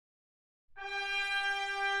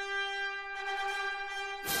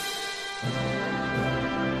Good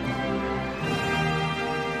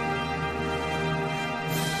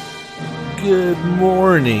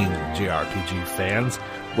morning, JRPG fans.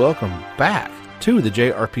 Welcome back to the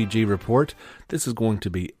JRPG Report. This is going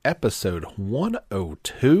to be episode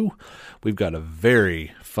 102. We've got a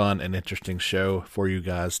very fun and interesting show for you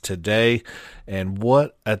guys today. And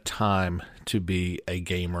what a time to be a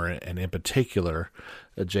gamer, and in particular,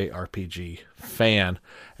 a JRPG fan,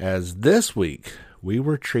 as this week we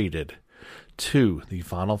were treated to the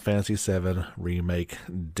Final Fantasy VII Remake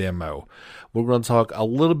demo. We're going to talk a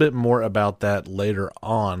little bit more about that later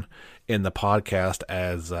on in the podcast,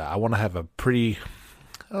 as I want to have a pretty, I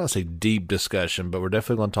don't want to say deep discussion, but we're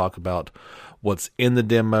definitely going to talk about what's in the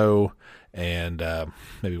demo and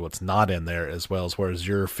maybe what's not in there, as well as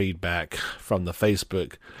your feedback from the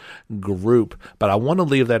Facebook group. But I want to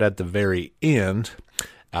leave that at the very end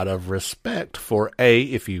out of respect for A,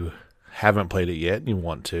 if you haven't played it yet and you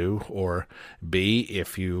want to, or B,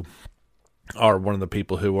 if you are one of the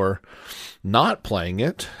people who are not playing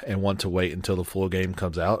it and want to wait until the full game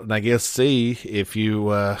comes out, and I guess C, if you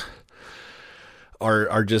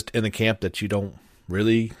are just in the camp that you don't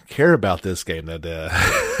really care about this game, that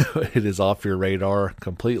it is off your radar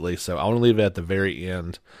completely. So I want to leave it at the very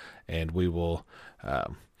end, and we will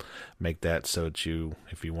make that so that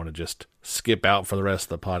if you want to just skip out for the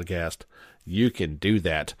rest of the podcast, you can do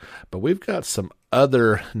that. But we've got some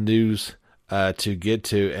other news to get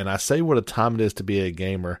to, and I say what a time it is to be a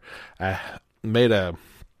gamer. I made a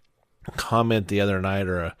comment the other night,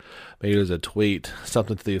 or maybe it was a tweet,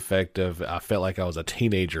 something to the effect of, I felt like I was a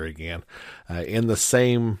teenager again. In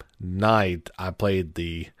the night I played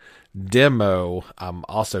the demo, I'm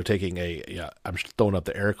also taking I'm throwing up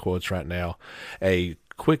the air quotes right now, a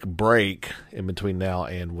quick break in between now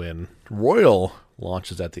and when Royal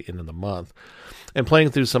launches at the end of the month, and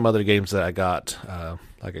playing through some other games that I got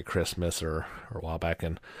like at Christmas or a while back.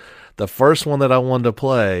 And the first one that I wanted to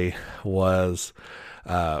play was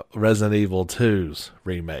Resident Evil 2's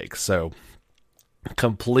remake. So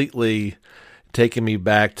completely taking me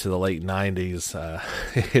back to the late 90s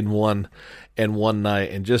in one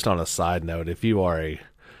night. And just on a side note, if you are a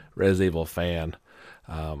Resident Evil fan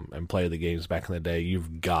and play the games back in the day,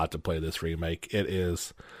 you've got to play this remake. It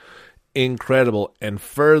is incredible, and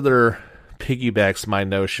further piggybacks my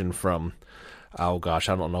notion from, oh gosh,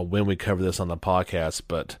 I don't know when we cover this on the podcast,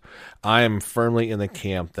 but I am firmly in the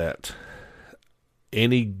camp that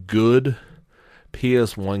any good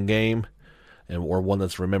PS1 game, or one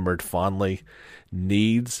that's remembered fondly,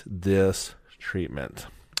 needs this treatment.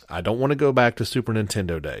 I don't want to go back to Super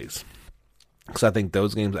Nintendo days, because I think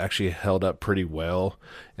those games actually held up pretty well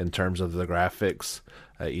in terms of the graphics,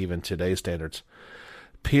 even today's standards.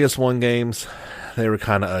 PS1 games, they were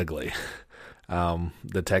kind of ugly.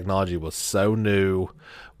 The technology was so new.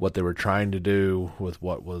 What they were trying to do with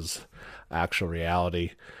what was actual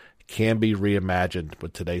reality can be reimagined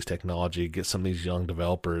with today's technology. Get some of these young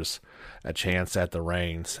developers a chance at the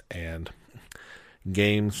reins, and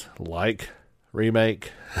games like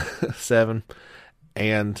Remake 7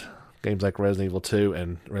 and games like Resident Evil 2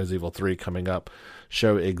 and Resident Evil 3 coming up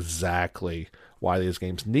show exactly why these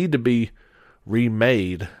games need to be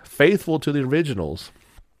remade, faithful to the originals,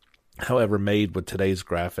 however made with today's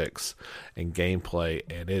graphics and gameplay,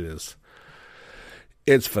 and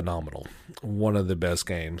it's phenomenal. One of the best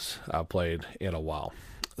games I've played in a while.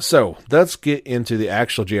 So let's get into the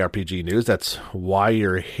actual JRPG news. That's why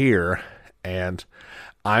you're here, and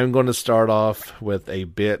I'm going to start off with a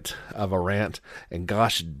bit of a rant, and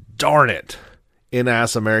gosh darn it,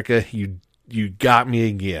 in-ass America, you got me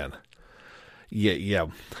again. Yeah.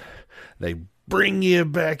 They bring you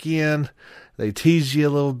back in, they tease you a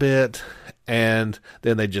little bit, and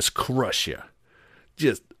then they just crush you.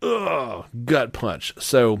 Just, gut punch.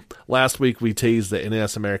 So last week we teased that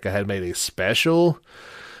NES America had made a special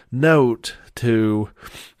note to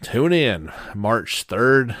tune in March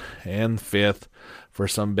 3rd and 5th for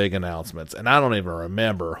some big announcements. And I don't even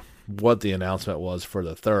remember what the announcement was for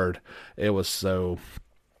the 3rd. It was so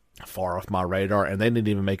far off my radar, and they didn't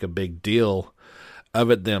even make a big deal of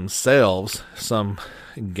it themselves. Some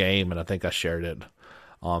game, and I think I shared it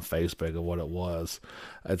on Facebook of what it was.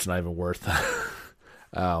 It's not even worth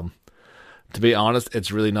to be honest,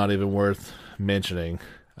 it's really not even worth mentioning.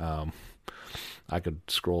 I could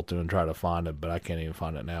scroll through and try to find it, but I can't even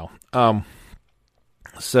find it now.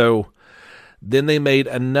 So then they made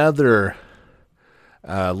another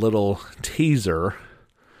little teaser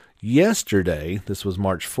yesterday. This was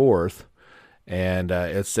March 4th. And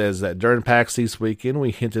it says that during PAX East weekend,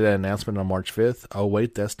 we hinted at an announcement on March 5th. Oh,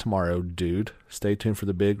 wait, that's tomorrow, dude. Stay tuned for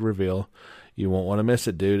the big reveal. You won't want to miss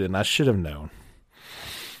it, dude. And I should have known.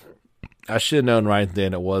 I should have known right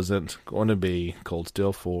then it wasn't going to be Cold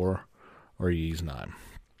Steel 4 or Ys 9.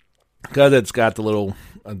 Because it's got the little,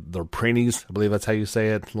 the printies, I believe that's how you say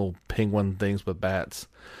it, little penguin things with bats.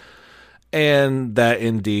 And that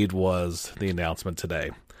indeed was the announcement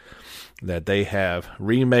today. That they have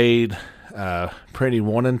remade Printy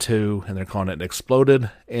 1 and 2, and they're calling it Exploded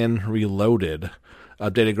and Reloaded.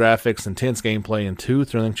 Updated graphics, intense gameplay, and 2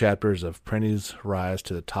 thrilling chapters of Printy's rise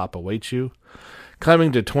to the top await you.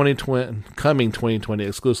 Coming 2020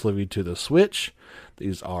 exclusively to the Switch.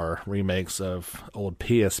 These are remakes of old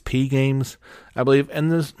PSP games, I believe.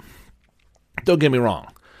 And this, don't get me wrong.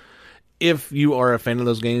 If you are a fan of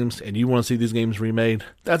those games and you want to see these games remade,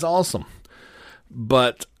 that's awesome.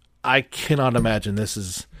 But I cannot imagine this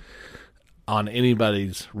is on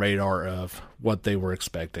anybody's radar of what they were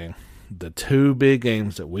expecting. The 2 big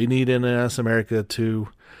games that we need in NS America to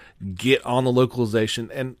get on the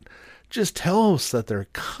localization and just tell us that they're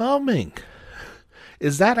coming.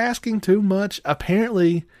 Is that asking too much?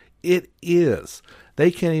 Apparently it is.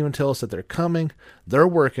 They can't even tell us that they're coming. They're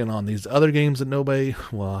working on these other games that nobody,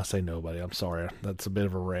 well, I say nobody, I'm sorry. That's a bit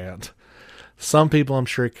of a rant. Some people I'm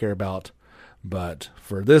sure care about. But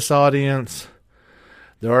for this audience,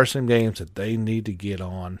 there are some games that they need to get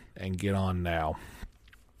on and get on now.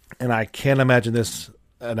 And I can't imagine this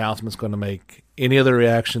announcement is going to make any other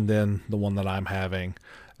reaction than the one that I'm having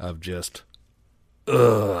of just,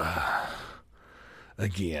 ugh,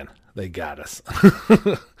 again, they got us.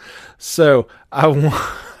 So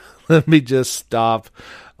let me just stop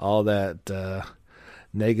all that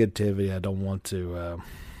negativity. I don't want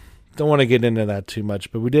to get into that too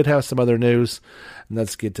much, but we did have some other news, and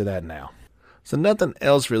let's get to that now. So nothing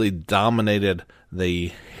else really dominated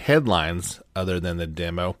the headlines other than the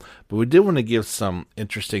demo, but we did want to give some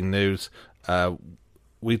interesting news.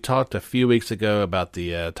 We talked a few weeks ago about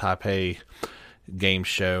the Taipei game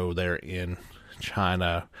show there in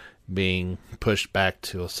China being pushed back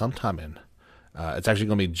to sometime in, it's actually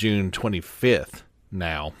going to be June 25th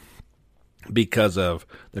now because of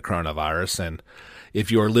the coronavirus. And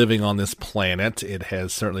if you are living on this planet, it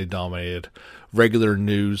has certainly dominated regular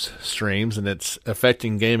news streams, and it's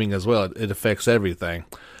affecting gaming as well. It affects everything.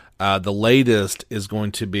 The latest is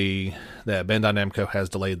going to be that Bandai Namco has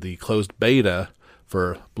delayed the closed beta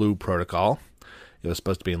for Blue Protocol. It was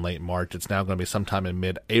supposed to be in late March. It's now going to be sometime in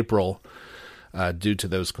mid-April due to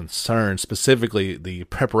those concerns, specifically the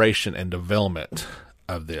preparation and development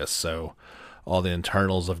of this. So all the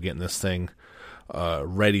internals of getting this thing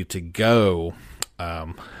ready to go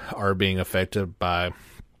are being affected by,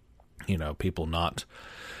 people not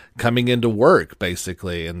coming into work,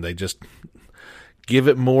 basically, and they just give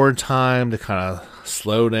it more time to kind of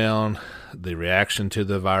slow down. The reaction to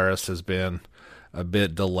the virus has been a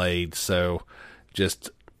bit delayed, so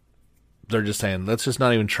they're just saying, let's just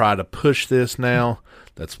not even try to push this now.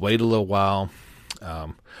 Let's wait a little while.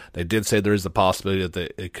 They did say there is the possibility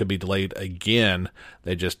that it could be delayed again.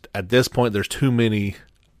 At this point, there's too many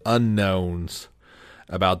unknowns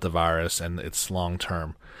about the virus and its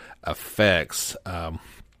long-term effects.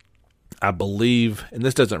 I believe, and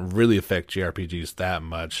this doesn't really affect JRPGs that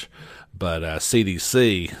much, but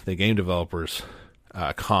CDC, the Game Developers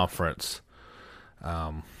Conference,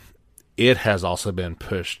 it has also been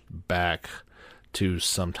pushed back to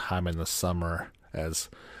sometime in the summer as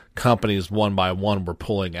companies one by one were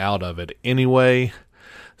pulling out of it anyway.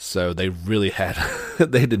 So they really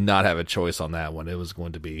they did not have a choice on that one. It was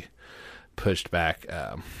going to be pushed back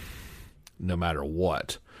no matter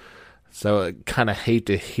what. So I kind of hate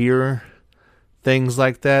to hear things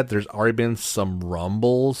like that. There's already been some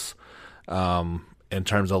rumbles in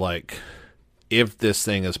terms of if this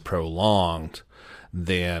thing is prolonged,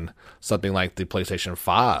 then something like the PlayStation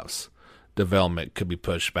 5's development could be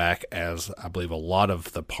pushed back, as I believe a lot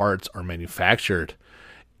of the parts are manufactured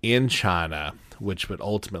in China, which would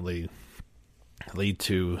ultimately lead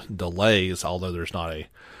to delays, although there's not a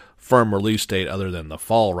firm release date other than the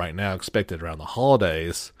fall right now, expected around the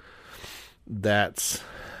holidays. That's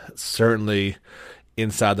certainly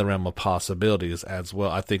inside the realm of possibilities as well.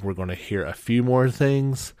 I think we're going to hear a few more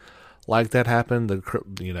things like that happen.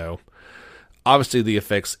 Obviously the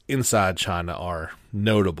effects inside China are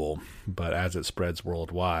notable, but as it spreads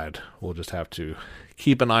worldwide, we'll just have to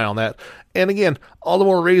keep an eye on that. And again, all the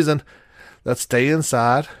more reason, let's stay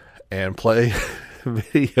inside and play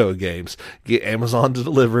video games. Get Amazon to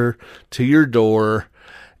deliver to your door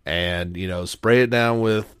and, spray it down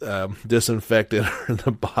with disinfectant in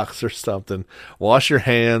the box or something. Wash your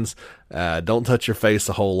hands. Don't touch your face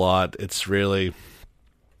a whole lot. It's really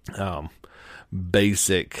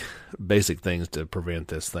basic things to prevent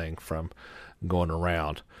this thing from going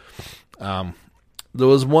around. there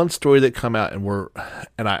was one story that come out,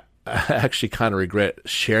 and I actually kind of regret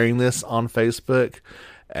sharing this on Facebook,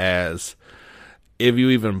 as if you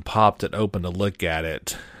even popped it open to look at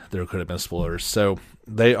it, there could have been spoilers. So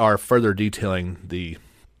they are further detailing the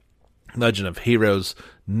Legend of Heroes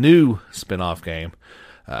new spin-off game,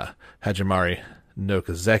 Hajimari no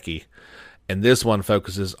Kazeki, and this one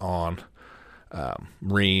focuses on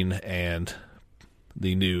Marine and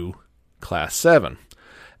the new Class 7.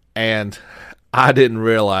 And I didn't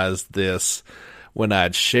realize this when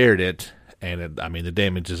I'd shared it, and the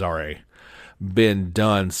damage has already been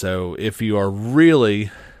done. So if you are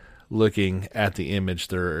really looking at the image,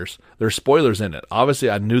 there's spoilers in it. Obviously,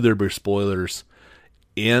 I knew there'd be spoilers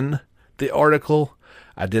in the article.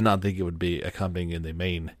 I did not think it would be accompanying in the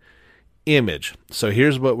main image. So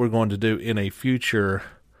here's what we're going to do in a future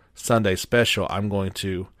Sunday special. I'm going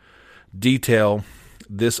to detail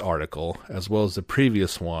this article as well as the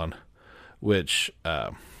previous one, which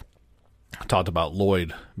talked about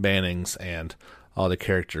Lloyd Bannings and all the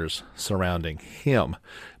characters surrounding him,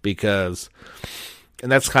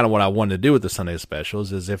 and that's kind of what I wanted to do with the Sunday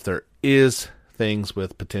specials, is if there is things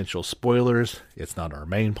with potential spoilers, it's not our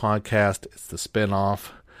main podcast, it's the spinoff.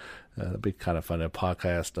 It'd be kind of fun, a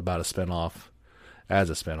podcast about a spinoff as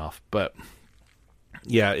a spinoff. But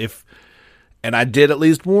yeah, and I did at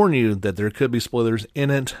least warn you that there could be spoilers in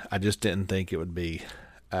it. I just didn't think it would be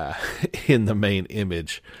in the main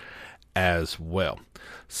image as well.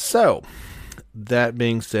 So, that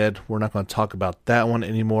being said, we're not going to talk about that one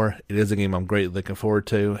anymore. It is a game I'm greatly looking forward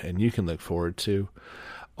to, and you can look forward to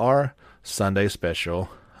our Sunday special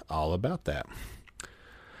all about that.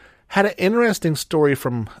 Had an interesting story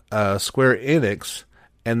from Square Enix,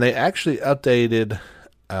 and they actually updated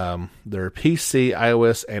their PC,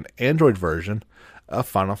 iOS, and Android version of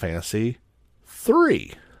Final Fantasy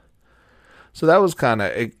III. So that was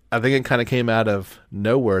I think it kind of came out of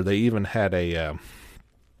nowhere. They even had a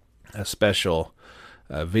special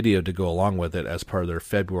video to go along with it as part of their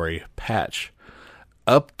February patch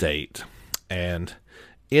update. And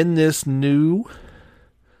in this new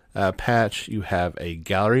patch, you have a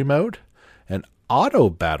gallery mode, an auto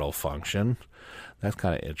battle function. That's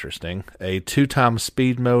kind of interesting. A 2x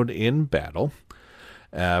speed mode in battle.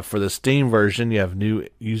 For the Steam version, you have new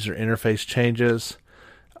user interface changes.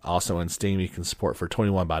 Also in Steam, you can support for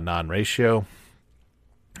 21:9 ratio.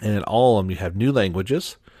 And in all of them, you have new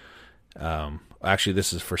languages. Actually,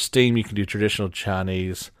 this is for Steam. You can do traditional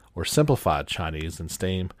Chinese or simplified Chinese in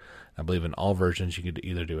Steam. I believe in all versions, you could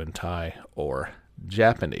either do in Thai or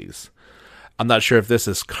Japanese. I'm not sure if this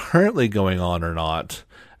is currently going on or not.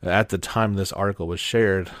 At the time this article was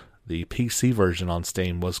shared, the PC version on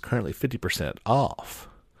Steam was currently 50% off.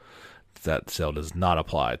 That sale does not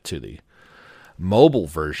apply to the mobile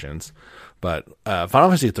versions. But Final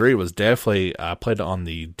Fantasy III was definitely, I played it on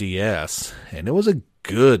the DS, and it was a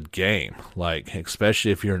good game. Like, especially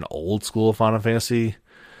if you're an old school Final Fantasy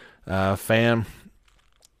fan.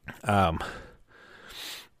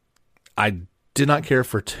 I did not care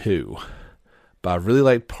for 2, but I really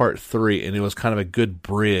liked part 3, and it was kind of a good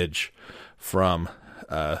bridge from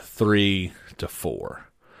 3 to 4.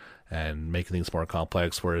 And making things more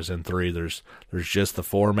complex, whereas in 3, there's just the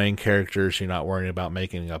 4 main characters. You're not worrying about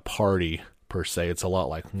making a party, per se. It's a lot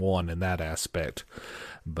like 1 in that aspect.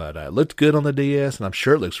 But it looked good on the DS, and I'm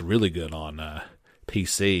sure it looks really good on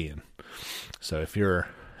PC. And so if you're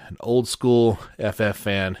an old school FF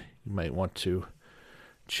fan, you might want to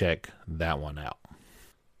check that one out.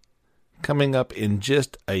 Coming up in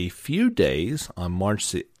just a few days, on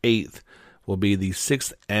March the 8th, will be the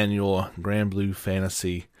 6th annual Grand Blue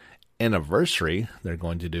Fantasy anniversary. They're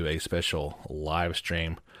going to do a special live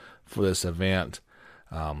stream for this event.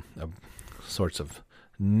 Sorts of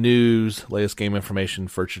news, latest game information,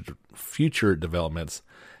 future developments,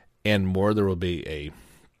 and more. There will be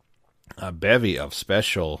a bevy of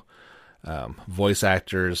special voice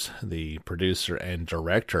actors. The producer and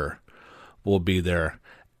director will be there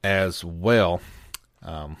as well.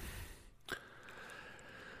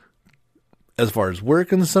 As far as we're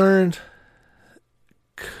concerned,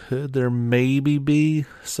 could there maybe be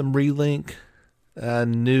some relink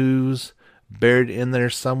news buried in there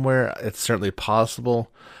somewhere? It's certainly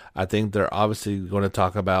possible. I think they're obviously going to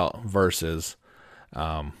talk about Versus.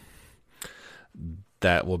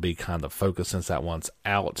 That will be kind of the focus since that one's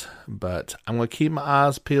out. But I'm going to keep my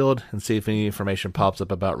eyes peeled and see if any information pops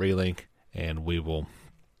up about relink, and we will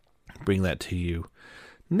bring that to you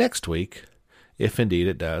next week, if indeed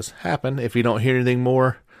it does happen. If you don't hear anything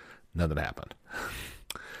more, nothing happened.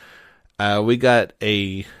 We got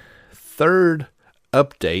a third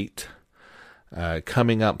update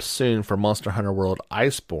coming up soon for Monster Hunter World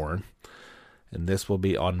Iceborne. and this will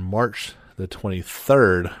be on March the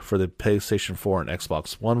 23rd for the PlayStation 4 and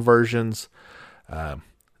Xbox One versions. The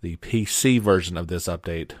PC version of this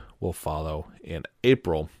update will follow in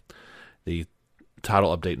April. The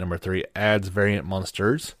title update number 3 adds variant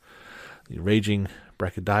monsters, the Raging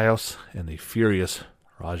Brachiodios and the Furious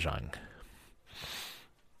Rajang.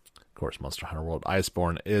 Of course, Monster Hunter World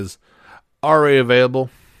Iceborne is already available,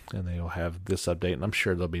 and they will have this update, and I'm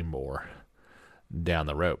sure there'll be more down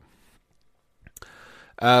the road.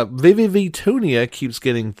 FFVII keeps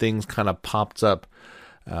getting things kind of popped up,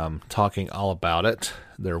 talking all about it.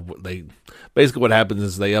 They basically, what happens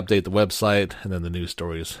is they update the website, and then the news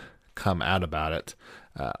stories come out about it.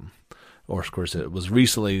 Or of course, it was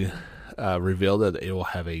recently revealed that it will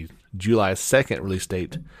have a July 2nd release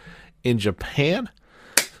date in Japan.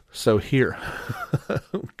 So here,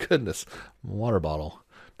 goodness, water bottle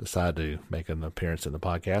decided to make an appearance in the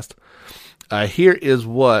podcast. Here is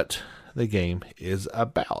what the game is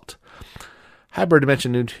about.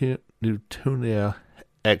 Hyperdimension Newtonia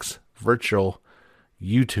X virtual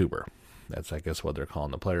YouTuber. That's, I guess, what they're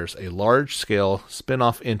calling the players. A large-scale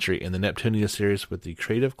spin-off entry in the Neptunia series with the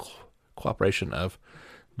creative cooperation of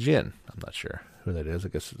Jin. I'm not sure who that is. I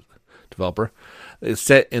guess it's a developer. It's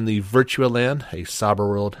set in the Virtua Land, a cyber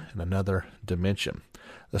world in another dimension.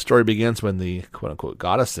 The story begins when the quote-unquote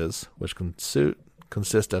goddesses, which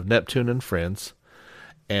consist of Neptune and friends,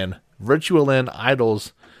 and Virtua Land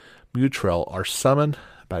idols Mutrel are summoned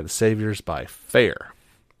by the saviors by Fair,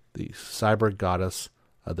 the cyber goddess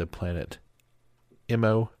of the planet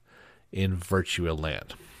Imo in Virtua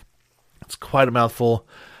Land. It's quite a mouthful.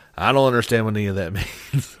 I don't understand what any of that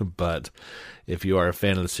means, but if you are a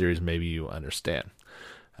fan of the series, maybe you understand.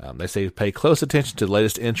 They say pay close attention to the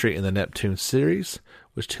latest entry in the Neptune series,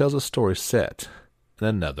 which tells a story set in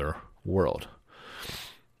another world.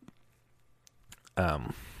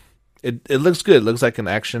 It looks good. It looks like an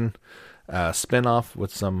action spin-off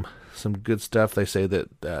with some good stuff. They say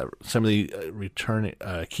that some of the returning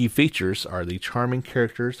key features are the charming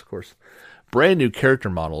characters, of course, brand new character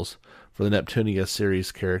models for the Neptunia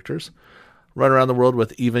series characters, run around the world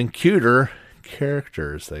with even cuter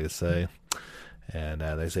characters, they say. And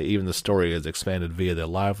they say even the story is expanded via the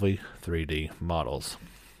lively 3D models.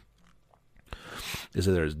 They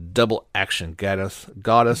say there's double action goddess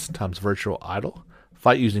times virtual idol,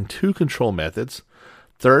 fight using 2 control methods,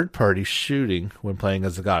 third-party shooting when playing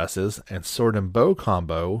as the goddesses, and sword and bow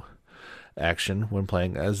combo action when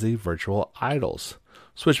playing as the virtual idols.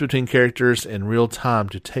 Switch between characters in real time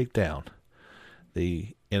to take down the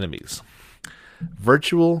enemies.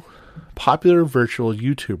 Popular virtual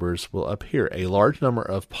YouTubers will appear. A large number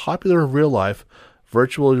of popular real-life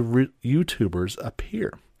virtual YouTubers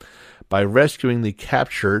appear. By rescuing the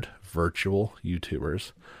captured virtual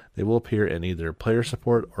YouTubers, they will appear in either player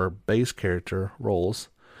support or base character roles,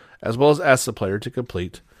 as well as ask the player to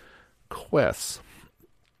complete quests.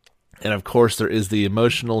 And of course, there is the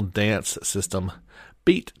emotional dance system,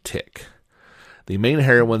 Beat Tick. The main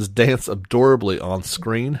heroines dance adorably on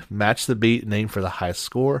screen, match the beat, and aim for the highest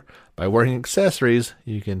score. By wearing accessories,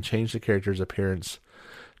 you can change the character's appearance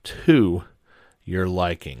to your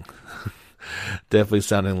liking. Definitely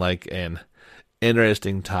sounding like an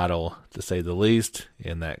interesting title, to say the least,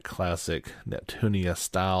 in that classic Neptunia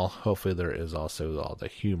style. Hopefully there is also all the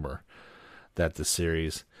humor that the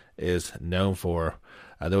series is known for.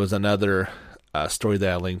 There was another story that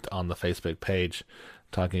I linked on the Facebook page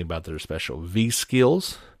talking about their special V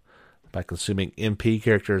skills. By consuming MP,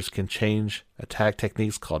 characters can change attack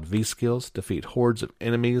techniques called V skills, defeat hordes of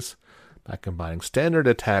enemies by combining standard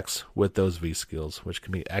attacks with those V skills, which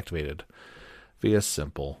can be activated via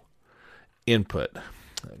simple input.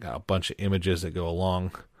 I got a bunch of images that go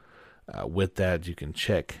along with that you can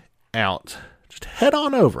check out. Just head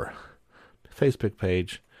on over to Facebook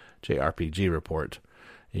page, JRPG Report,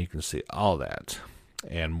 and you can see all that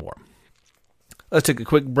and more. Let's take a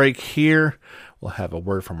quick break here. We'll have a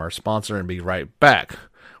word from our sponsor and be right back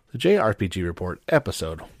with the JRPG Report,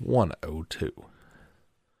 episode 102.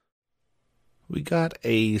 We got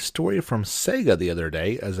a story from Sega the other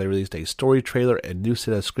day as they released a story trailer and new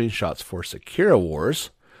set of screenshots for Sekiro Wars.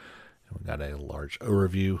 We got a large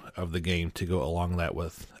overview of the game to go along that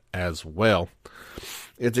with as well.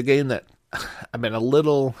 It's a game that I've been a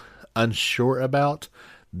little unsure about.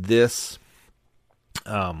 This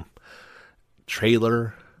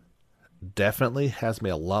trailer definitely has me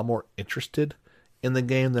a lot more interested in the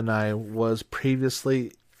game than I was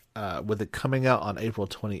previously. With it coming out on April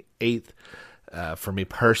 28th, for me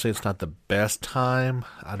personally, it's not the best time,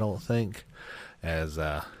 I don't think, as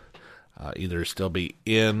either still be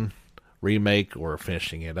in Remake or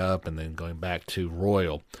finishing it up and then going back to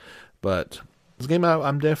Royal. But This game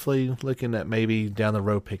I'm definitely looking at maybe down the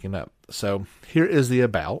road picking up. So here is the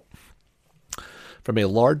about. From a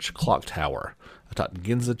large clock tower atop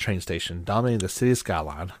Ginza train station dominating the city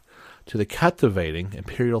skyline to the captivating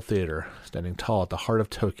Imperial Theater standing tall at the heart of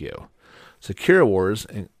Tokyo, Sakura Wars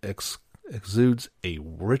exudes a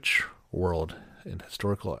rich world in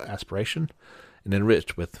historical aspiration and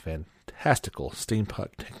enriched with fantastical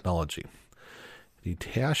steampunk technology. The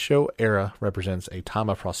Taisho era represents a time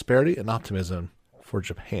of prosperity and optimism for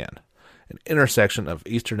Japan, an intersection of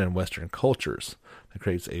Eastern and Western cultures that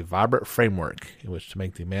creates a vibrant framework in which to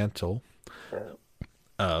make the mantle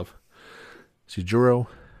of Shijiro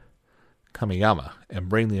Kamiyama and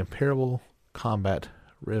bring the Imperial Combat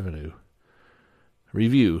Review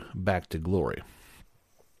back to glory.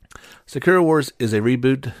 Sakura Wars is a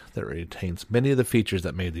reboot that retains many of the features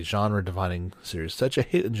that made the genre-defining series such a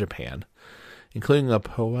hit in Japan, including a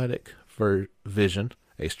poetic vision,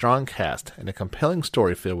 a strong cast, and a compelling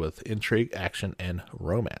story filled with intrigue, action, and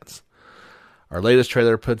romance. Our latest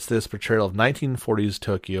trailer puts this portrayal of 1940s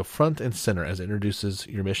Tokyo front and center as it introduces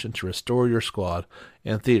your mission to restore your squad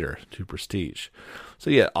and theater to prestige. So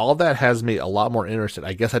yeah, all that has me a lot more interested.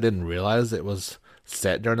 I guess I didn't realize it was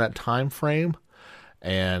set during that time frame.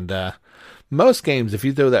 And most games, if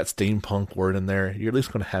you throw that steampunk word in there, you're at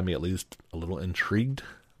least going to have me at least a little intrigued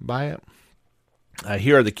by it.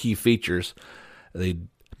 Here are the key features. The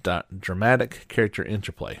dramatic character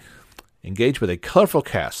interplay. Engage with a colorful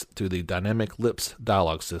cast through the dynamic lips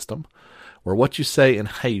dialogue system, where what you say and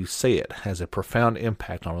how you say it has a profound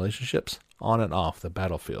impact on relationships on and off the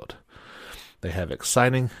battlefield. They have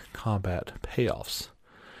exciting combat payoffs.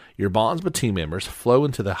 Your bonds with team members flow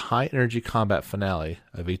into the high-energy combat finale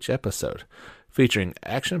of each episode, featuring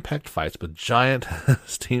action-packed fights with giant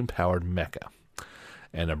steam-powered mecha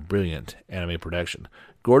and a brilliant anime production.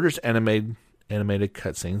 Gorgeous animated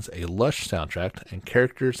cutscenes, a lush soundtrack, and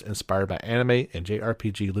characters inspired by anime and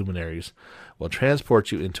JRPG luminaries will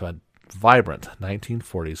transport you into a vibrant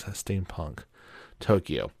 1940s steampunk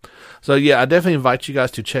Tokyo. So yeah, I definitely invite you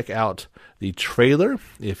guys to check out the trailer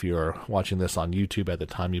if you're watching this on YouTube at the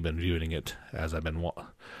time you've been viewing it, as I've been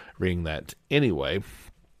reading that anyway.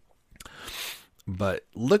 But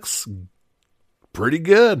looks pretty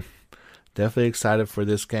good. Definitely excited for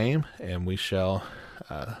this game, and we shall,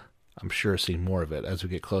 I'm sure, see more of it as we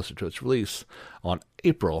get closer to its release on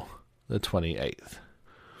April the 28th.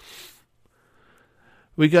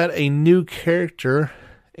 We got a new character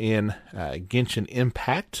in Genshin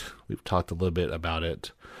Impact. We've talked a little bit about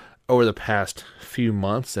it over the past few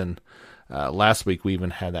months, and last week we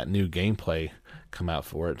even had that new gameplay come out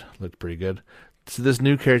for it. Looked pretty good. So this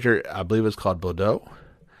new character, I believe it's called Boudou,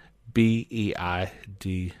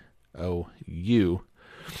 Beidou,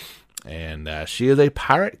 and she is a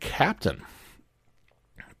pirate captain.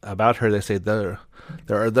 About her, they say there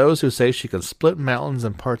are those who say she can split mountains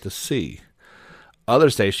and part the sea.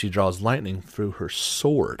 Others say she draws lightning through her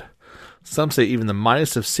sword. Some say even the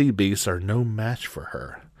mightiest of sea beasts are no match for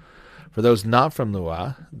her. For those not from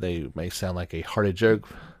Lua, they may sound like a hearty joke,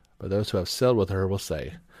 but those who have sailed with her will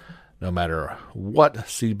say, no matter what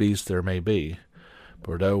sea beast there may be,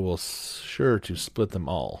 Bordeaux will sure to split them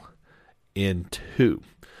all in two.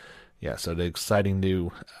 Yeah, so the exciting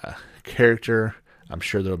new character. I'm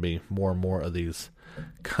sure there'll be more and more of these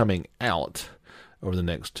coming out over the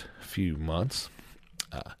next few months.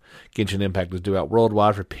 Genshin Impact is due out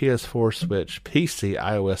worldwide for PS4, Switch, PC,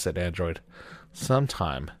 iOS, and Android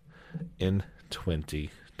sometime in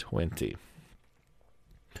 2020.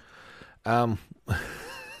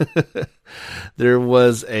 There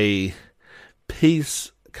was a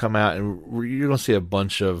piece come out, and you're going to see a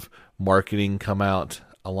bunch of marketing come out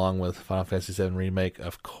along with Final Fantasy VII Remake.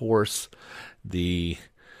 Of course,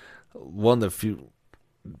 one of the few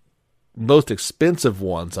most expensive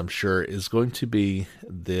ones, I'm sure, is going to be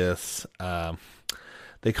this.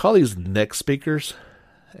 They call these neck speakers,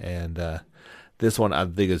 and this one I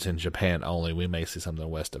think is in Japan only. We may see something in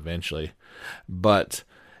the West eventually, but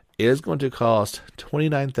it is going to cost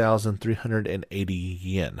 29,380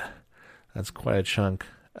 yen. That's quite a chunk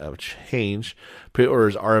of change.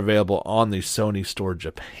 Pre-orders are available on the Sony Store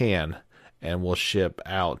Japan and will ship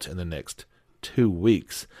out in the next 2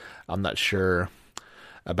 weeks. I'm not sure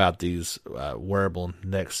about these wearable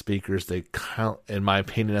neck speakers. They count, in my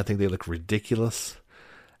opinion, I think they look ridiculous,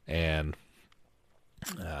 and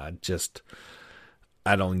I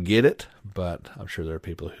don't get it, but I'm sure there are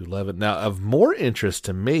people who love it. Now, of more interest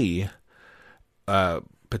to me,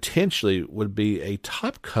 potentially would be a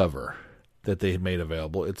top cover that they made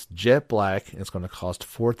available. It's jet black, and it's going to cost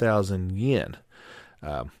 4,000 yen.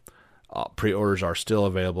 Pre-orders are still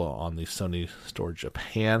available on the Sony Store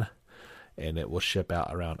Japan, and it will ship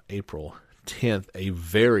out around April 10th. A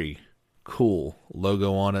very cool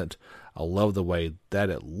logo on it. I love the way that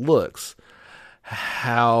it looks.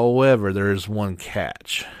 However, there is one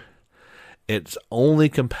catch. It's only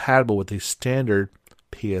compatible with the standard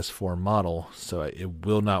PS4 model, so it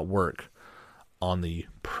will not work on the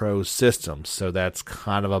Pro system. So that's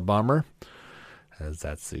kind of a bummer, as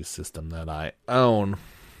that's the system that I own.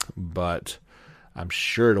 But I'm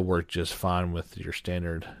sure it'll work just fine with your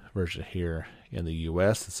standard version here in the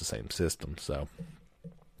US. It's the same system, so,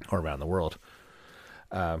 or around the world.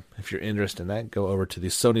 If you're interested in that, go over to the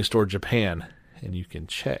Sony Store Japan, and you can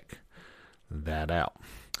check that out.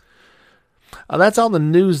 That's all the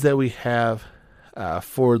news that we have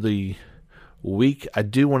for the week. I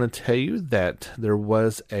do want to tell you that there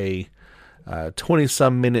was a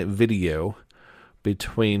 20-some minute video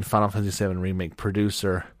between Final Fantasy VII Remake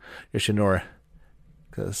producer Yoshinori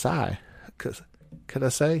Kasai. Could I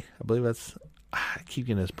say? I believe that's... I keep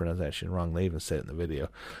getting his pronunciation wrong. They even said it in the video.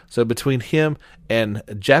 So between him and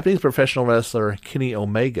Japanese professional wrestler Kenny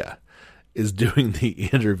Omega is doing the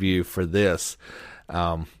interview for this.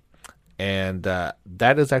 And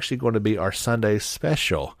that is actually going to be our Sunday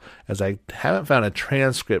special, as I haven't found a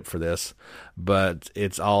transcript for this, but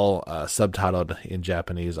it's all subtitled in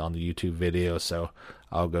Japanese on the YouTube video, so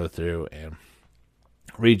I'll go through and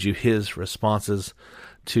read you his responses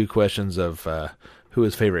to questions of who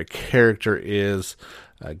his favorite character is,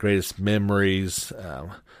 greatest memories,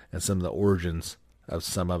 and some of the origins of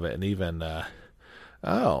some of it, and even...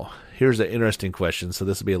 here's an interesting question, so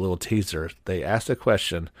this will be a little teaser. They asked a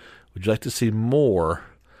question: would you like to see more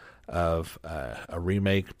of a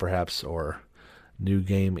remake, perhaps, or new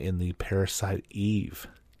game in the Parasite Eve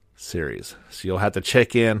series? So you'll have to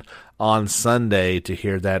check in on Sunday to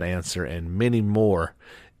hear that answer and many more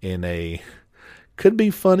in a could be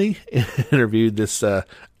funny interview. This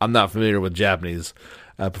I'm not familiar with Japanese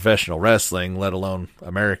professional wrestling, let alone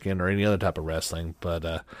American or any other type of wrestling,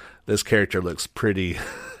 but this character looks pretty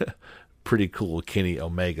pretty cool, Kenny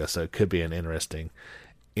Omega, so it could be an interesting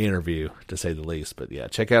interview to say the least. But yeah,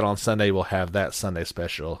 check out on Sunday. We'll have that Sunday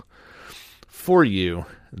special for you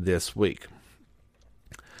this week.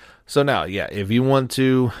 So now, yeah, if you want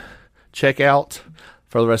to check out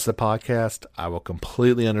for the rest of the podcast, I will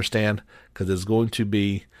completely understand, because it's going to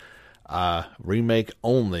be remake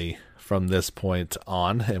only from this point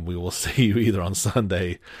on, and we will see you either on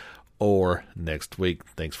Sunday or next week.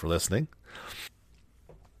 Thanks for listening.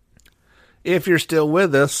 If you're still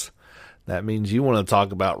with us, that means you want to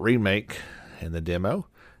talk about Remake and the demo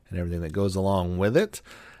and everything that goes along with it.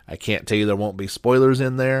 I can't tell you there won't be spoilers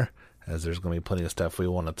in there, as there's going to be plenty of stuff we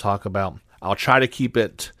want to talk about. I'll try to keep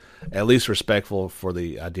it at least respectful for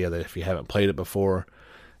the idea that if you haven't played it before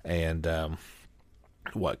and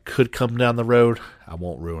what could come down the road, I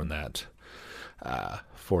won't ruin that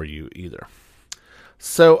for you either.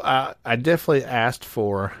 So I definitely asked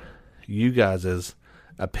for you guys'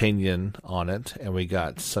 opinion on it, and we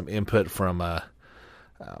got some input from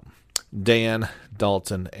Dan,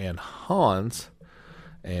 Dalton, and Hans,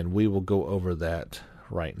 and we will go over that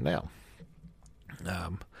right now.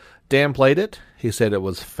 Dan played it. He said it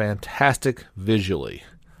was fantastic visually.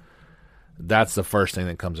 That's the first thing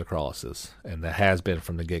that comes across, and that has been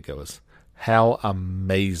from the get-go, is how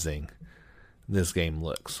amazing this game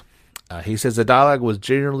looks. He says the dialogue was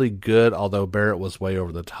generally good, although Barrett was way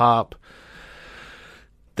over the top.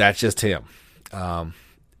 That's just him.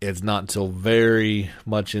 It's not until very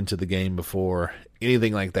much into the game before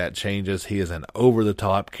anything like that changes. He is an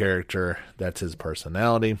over-the-top character. That's his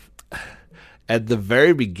personality. At the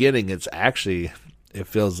very beginning, it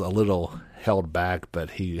feels a little held back, but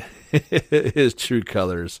his true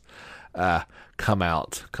colors come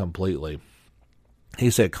out completely. He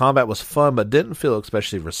said combat was fun, but didn't feel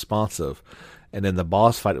especially responsive. And in the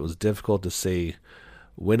boss fight, it was difficult to see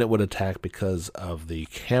when it would attack because of the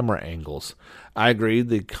camera angles. I agree,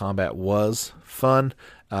 the combat was fun.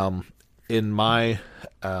 In my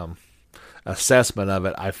assessment of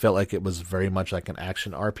it, I felt like it was very much like an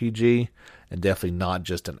action RPG, and definitely not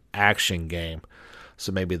just an action game.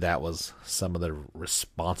 So maybe that was some of the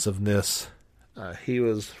responsiveness he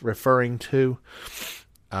was referring to.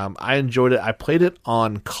 I enjoyed it. I played it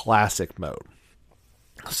on classic mode.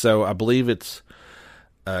 So I believe it's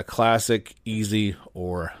classic, easy,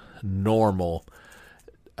 or normal.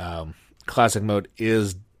 Classic mode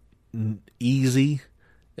is easy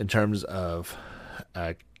in terms of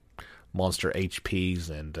monster HPs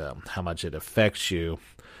and how much it affects you.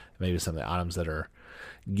 Maybe some of the items that are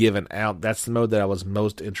given out. That's the mode that I was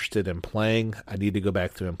most interested in playing. I need to go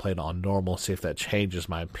back through and play it on normal, see if that changes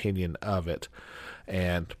my opinion of it.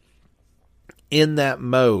 And in that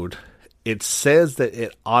mode, it says that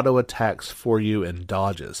it auto attacks for you and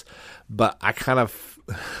dodges, but I kind of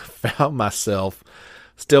found myself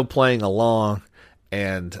still playing along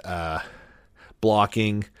and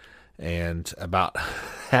blocking, and about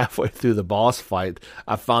halfway through the boss fight,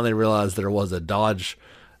 I finally realized there was a dodge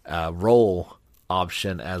roll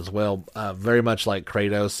option as well, very much like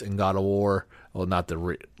Kratos in God of War. Well, not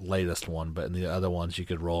the latest one, but in the other ones you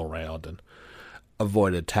could roll around and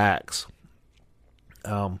avoid attacks.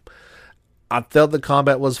 I felt the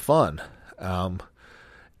combat was fun.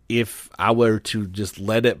 If I were to just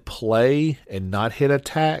let it play and not hit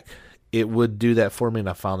attack, it would do that for me, and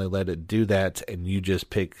I finally let it do that, and you just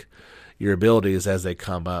pick your abilities as they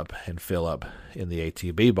come up and fill up in the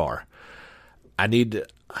ATB bar. I need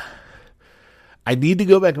to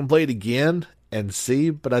go back and play it again and see,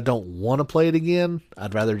 but I don't want to play it again.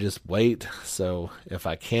 I'd rather just wait. So if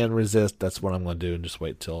I can resist, that's what I'm going to do, and just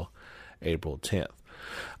wait till April 10th.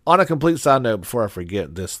 On a complete side note, before I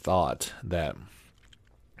forget this thought, that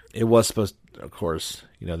it was supposed to, of course,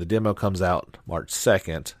 the demo comes out March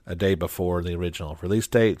 2nd, a day before the original release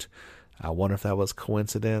date. I wonder if that was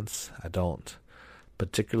coincidence. I don't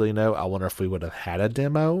particularly know. I wonder if we would have had a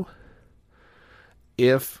demo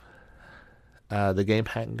if the game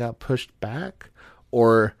hadn't got pushed back,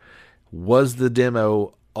 or was the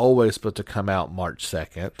demo always supposed to come out March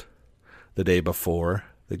 2nd, the day before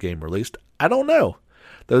the game released? I don't know.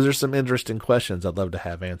 Those are some interesting questions I'd love to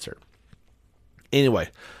have answered. Anyway,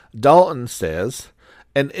 Dalton says,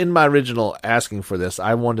 and in my original asking for this,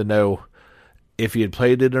 I wanted to know if you had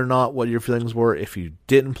played it or not, what your feelings were. If you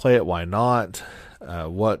didn't play it, why not? I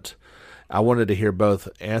wanted to hear both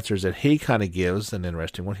answers, and he kind of gives an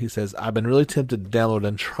interesting one. He says, I've been really tempted to download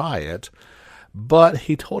and try it, but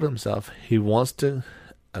he told himself he wants to,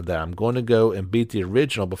 that I'm going to go and beat the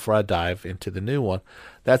original before I dive into the new one.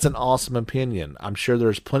 That's an awesome opinion. I'm sure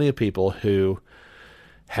there's plenty of people who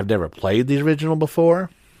have never played the original before,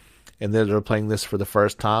 and they're playing this for the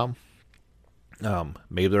first time.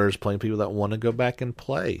 Maybe there's plenty of people that want to go back and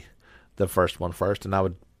play the first one first, and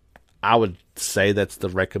I would say that's the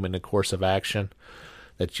recommended course of action,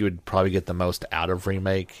 that you would probably get the most out of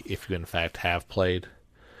Remake if you in fact have played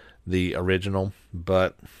the original.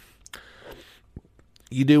 But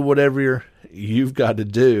you do whatever you've got to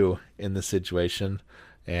do in the situation,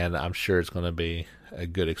 and I'm sure it's going to be a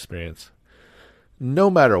good experience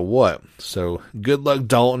no matter what. So good luck,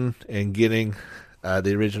 Dalton, in getting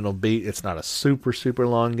the original beat. It's not a super, super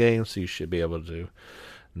long game, so you should be able to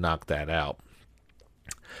knock that out.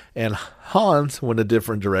 And Hans went a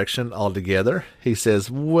different direction altogether. He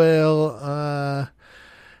says, I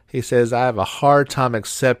have a hard time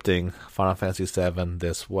accepting Final Fantasy VII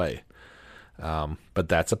this way. But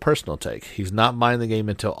that's a personal take. He's not buying the game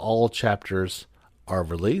until all chapters are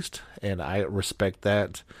released, and I respect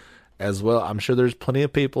that as well. I'm sure there's plenty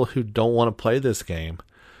of people who don't want to play this game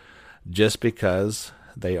just because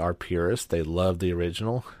they are purists, they love the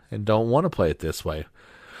original, and don't want to play it this way.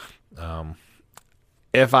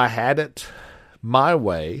 If I had it my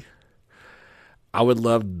way, I would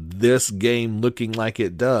love this game looking like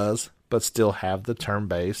it does, but still have the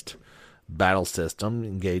turn-based battle system,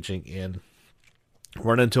 engaging in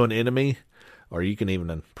run into an enemy, or you can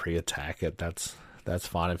even pre-attack it. That's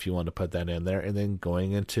fine if you want to put that in there, and then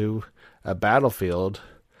going into a battlefield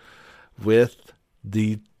with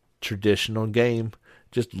the traditional game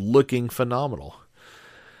just looking phenomenal.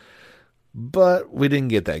 But we didn't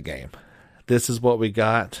get that game. This is what we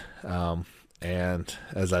got. And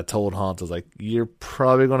as I told Hans, I was like, you're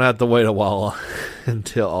probably going to have to wait a while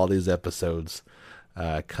until all these episodes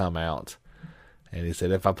come out. And he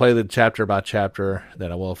said, if I play the chapter by chapter,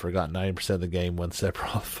 then I will have forgotten 90% of the game when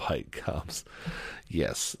Sephiroth fight comes.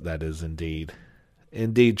 Yes, that is indeed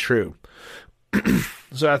true.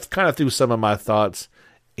 So I kind of threw some of my thoughts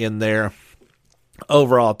in there.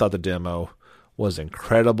 Overall, I thought the demo was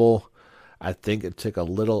incredible. I think it took a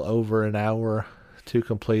little over an hour to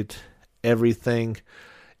complete everything.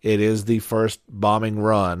 It is the first bombing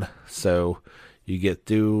run, so you get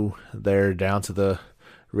through there down to the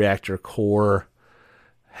reactor core,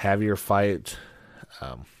 have your fight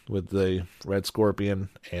with the Red Scorpion,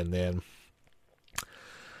 and then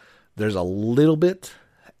there's a little bit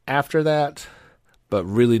after that, but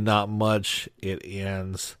really not much. It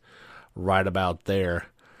ends right about there.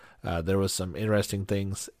 There was some interesting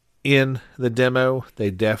things in the demo. They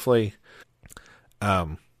definitely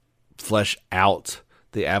flesh out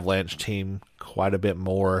the Avalanche team quite a bit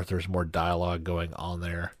more. There's more dialogue going on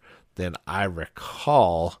there than I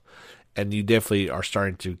recall, and you definitely are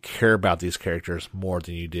starting to care about these characters more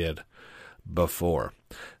than you did before.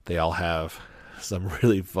 They all have some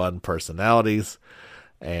really fun personalities.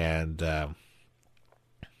 and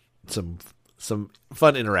some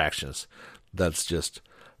fun interactions. Let's just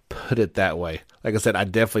put it that way. Like I said, I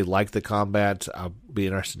definitely like the combat. I'll be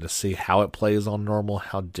interested to see how it plays on normal,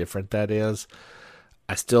 how different that is.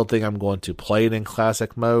 I still think I'm going to play it in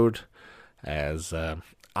classic mode, as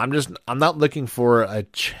I'm not looking for a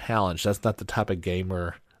challenge. That's not the type of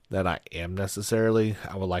gamer that I am necessarily.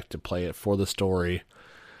 I would like to play it for the story.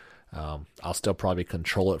 I'll still probably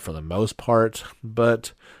control it for the most part,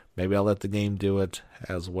 but maybe I'll let the game do it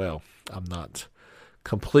as well. I'm not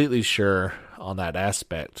completely sure on that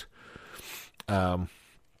aspect. Didn't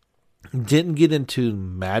get into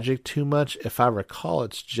magic too much. If I recall,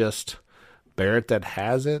 it's just Barrett that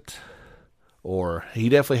has it, or he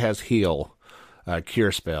definitely has heal,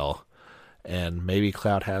 cure spell, and maybe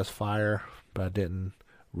Cloud has fire, but I didn't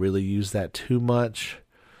really use that too much.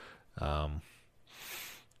 I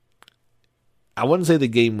wouldn't say the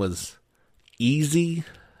game was easy,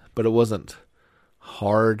 but it wasn't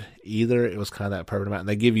hard either. It was kind of that perfect amount, and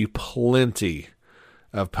they give you plenty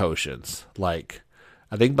of potions. Like,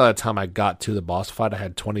 I think by the time I got to the boss fight, I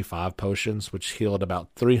had 25 potions, which healed about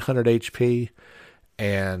 300 HP,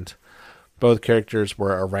 and both characters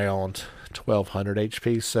were around 1200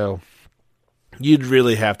 HP, so you'd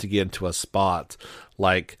really have to get into a spot.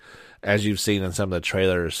 Like, as you've seen in some of the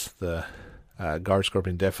trailers, the Guard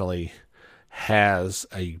Scorpion definitely has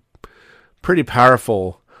a pretty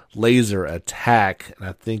powerful laser attack, and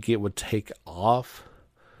I think it would take off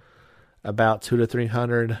about 200 to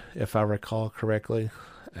 300, if I recall correctly.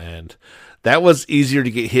 And that was easier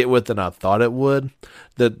to get hit with than I thought it would.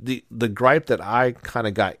 The gripe that I kind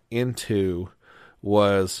of got into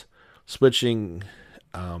was switching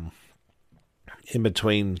in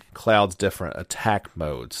between Cloud's different attack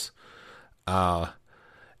modes. I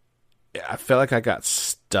felt like I got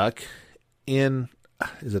stuck in,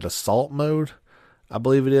 is it assault mode? I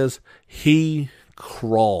believe it is. He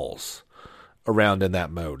crawls around in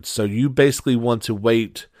that mode. So you basically want to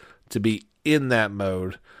wait to be in that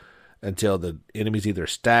mode until the enemy's either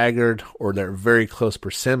staggered or they're very close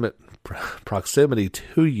proximity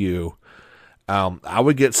to you. I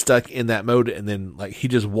would get stuck in that mode, and then like he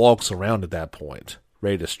just walks around at that point,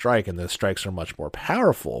 ready to strike, and the strikes are much more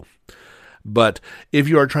powerful. But if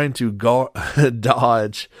you are trying to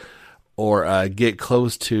dodge or get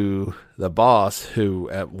close to the boss, who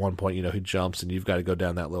at one point, he jumps and you've got to go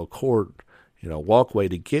down that little walkway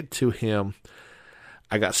to get to him.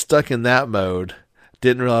 I got stuck in that mode,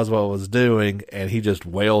 didn't realize what I was doing, and he just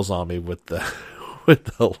wails on me with the with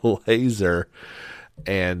the laser.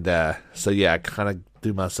 And so yeah, I kind of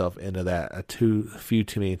threw myself into that a few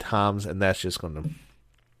too many times, and that's just going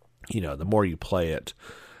to, the more you play it,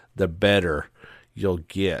 the better you'll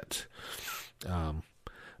get. But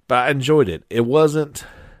I enjoyed it. It wasn't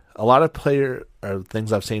a lot of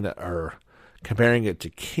things I've seen that are comparing it to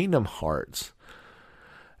Kingdom Hearts,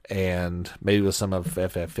 and maybe with some of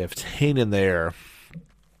FF15 in there.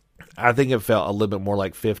 I think it felt a little bit more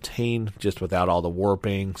like 15, just without all the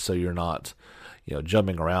warping, so you're not,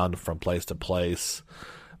 jumping around from place to place,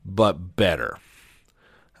 but better.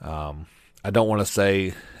 I don't want to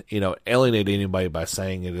say, alienate anybody by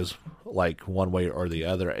saying it is like one way or the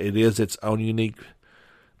other. It is its own unique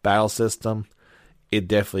battle system. It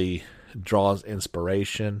definitely draws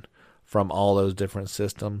inspiration from all those different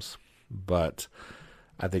systems, but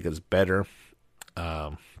I think it's better.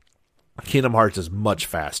 Kingdom Hearts is much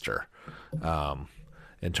faster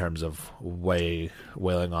in terms of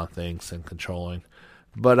wailing on things and controlling,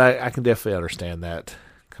 but I can definitely understand that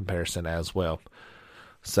comparison as well.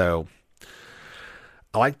 So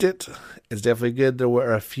I liked it. It's definitely good. There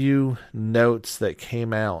were a few notes that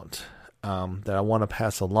came out that I want to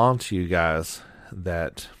pass along to you guys,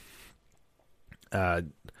 that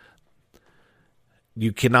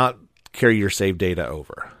you cannot carry your save data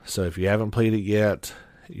over. So if you haven't played it yet,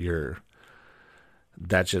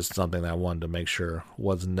 that's just something that I wanted to make sure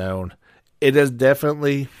was known. It is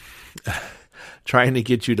definitely trying to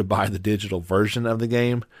get you to buy the digital version of the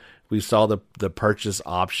game. We saw the purchase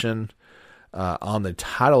option on the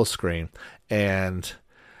title screen, and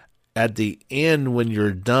at the end, when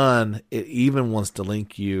you're done, it even wants to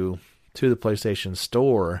link you to the PlayStation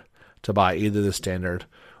Store to buy either the standard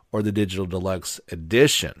or the digital deluxe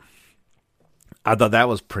edition. I thought that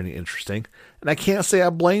was pretty interesting, and I can't say I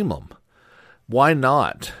blame them. Why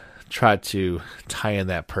not try to tie in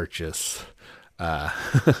that purchase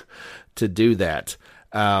to do that?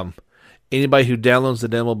 Anybody who downloads the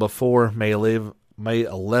demo before May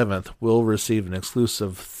 11th will receive an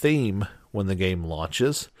exclusive theme when the game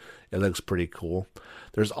launches. It looks pretty cool.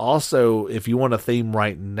 There's also, if you want a theme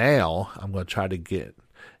right now, I'm going to try to get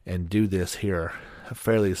and do this here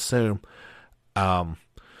fairly soon. I'm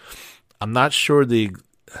not sure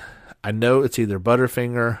I know it's either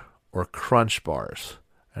Butterfinger or Crunch Bars,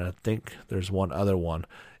 and I think there's one other one.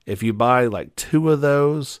 If you buy like 2 of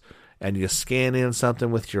those and you scan in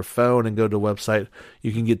something with your phone and go to the website,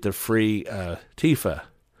 you can get the free Tifa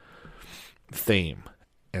theme.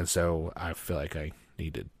 And so I feel like I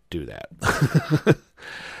need to do that.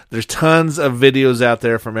 There's tons of videos out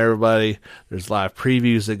there from everybody. There's live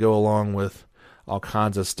previews that go along with all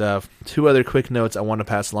kinds of stuff. 2 other quick notes I want to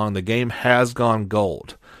pass along. The game has gone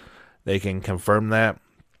gold. They can confirm that.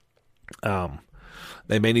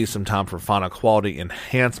 They may need some time for final quality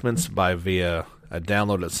enhancements via a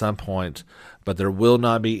download at some point, but there will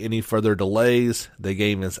not be any further delays. The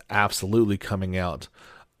game is absolutely coming out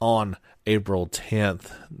on April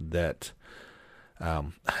 10th.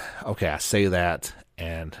 I say that,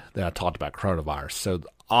 and then I talked about coronavirus. So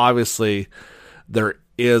obviously there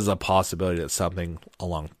is a possibility that something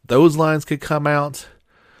along those lines could come out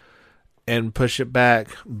and push it back.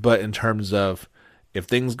 But in terms of if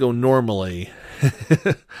things go normally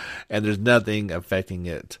and there's nothing affecting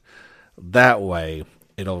it that way,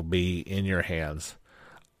 it'll be in your hands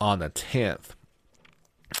on the 10th.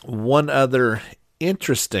 One other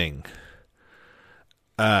interesting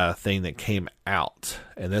thing that came out,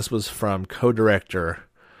 and this was from co-director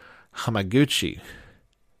Hamaguchi.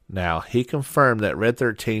 Now, he confirmed that Red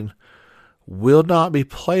 13 will not be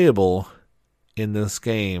playable in this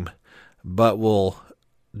game, but will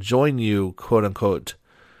join you, quote unquote,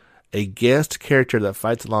 a guest character that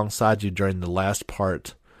fights alongside you during the last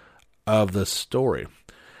part of the story.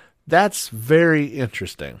 That's very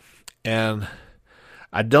interesting, and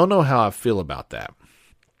I don't know how I feel about that.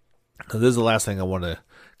 This is the last thing I want to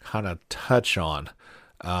kind of touch on.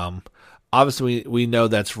 Obviously, we know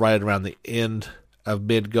that's right around the end of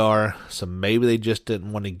Midgar, so maybe they just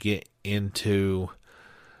didn't want to get into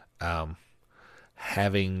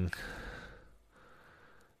having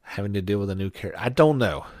to deal with a new character. I don't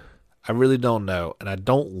know. I really don't know, and I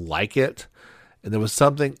don't like it. And there was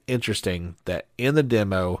something interesting that in the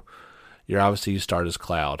demo, you start as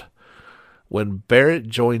Cloud. When Barrett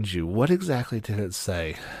joins you, what exactly did it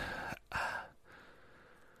say?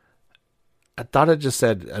 I thought it just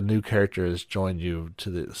said a new character has joined you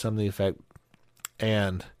to some of the effect.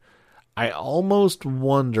 And I almost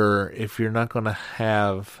wonder if you're not going to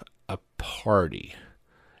have a party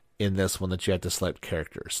in this one that you have to select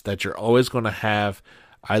characters. That you're always going to have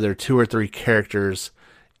either 2 or 3 characters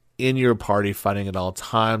in your party fighting at all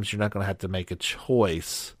times. You're not going to have to make a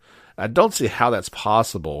choice. I don't see how that's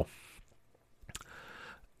possible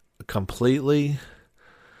completely,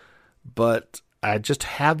 but I just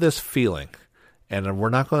have this feeling, and we're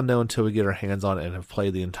not going to know until we get our hands on it and have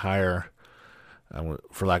played the entire,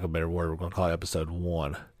 for lack of a better word, we're going to call it episode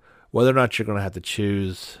 1, whether or not you're going to have to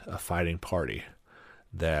choose a fighting party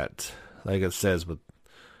that, like it says with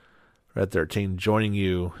Red 13, joining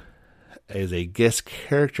you as a guest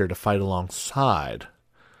character to fight alongside.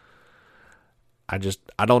 I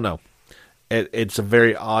don't know. It's a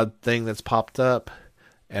very odd thing that's popped up,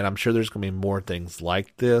 and I'm sure there's going to be more things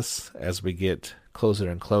like this as we get closer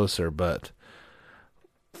and closer, but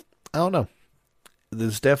I don't know.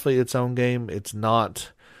 This is definitely its own game. It's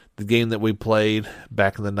not the game that we played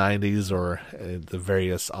back in the 90s or the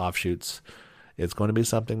various offshoots. It's going to be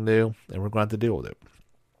something new, and we're going to have to deal with it.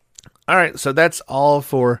 All right, so that's all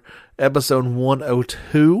for episode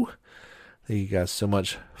 102. Thank you guys so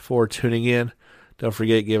much for tuning in. Don't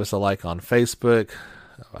forget, give us a like on Facebook,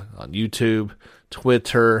 on YouTube,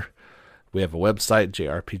 Twitter. We have a website,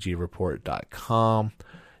 jrpgreport.com.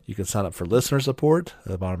 You can sign up for listener support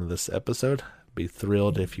at the bottom of this episode. Be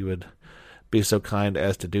thrilled if you would be so kind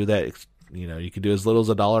as to do that. You know, you can do as little as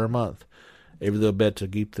 $1 a month. Every little bit to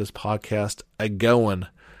keep this podcast going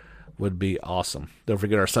would be awesome. Don't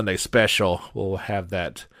forget our Sunday special. We'll have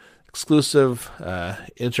that exclusive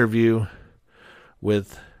interview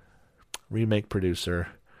with Remake producer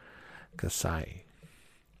Kasai.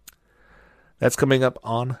 That's coming up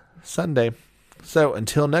on Sunday. So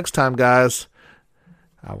until next time, guys,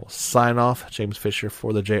 I will sign off. James Fisher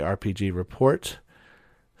for the JRPG Report.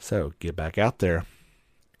 So get back out there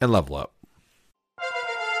and level up.